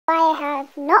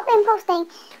I've not been posting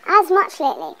as much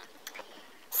lately.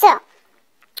 So,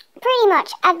 pretty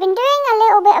much, I've been doing a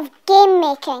little bit of game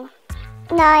making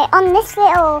now on this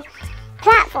little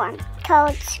platform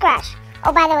called Scratch.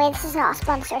 Oh, by the way, this is not a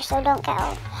sponsor, so don't get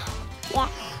all... Yeah,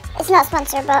 it's not a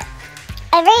sponsor, but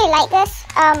I really like this.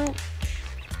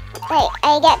 Like,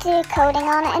 I get to do coding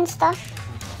on it and stuff.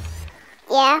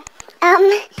 Yeah,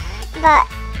 but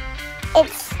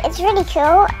it's really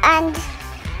cool, and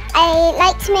I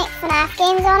like to make FNAF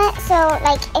games on it, so,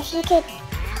 like, if you could...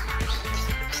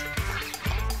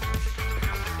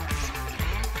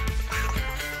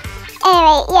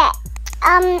 Anyway,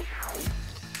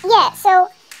 yeah, so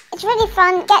it's really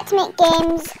fun, get to make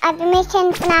games. I've been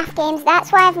making FNAF games,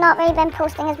 that's why I've not really been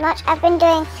posting as much. I've been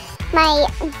doing my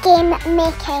game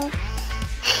making,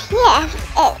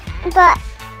 but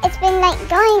it's been like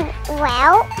going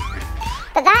well.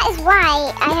 But that is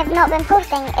why I have not been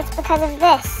posting, it's because of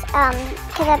this,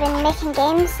 because I've been making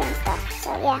games and stuff,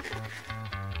 so yeah.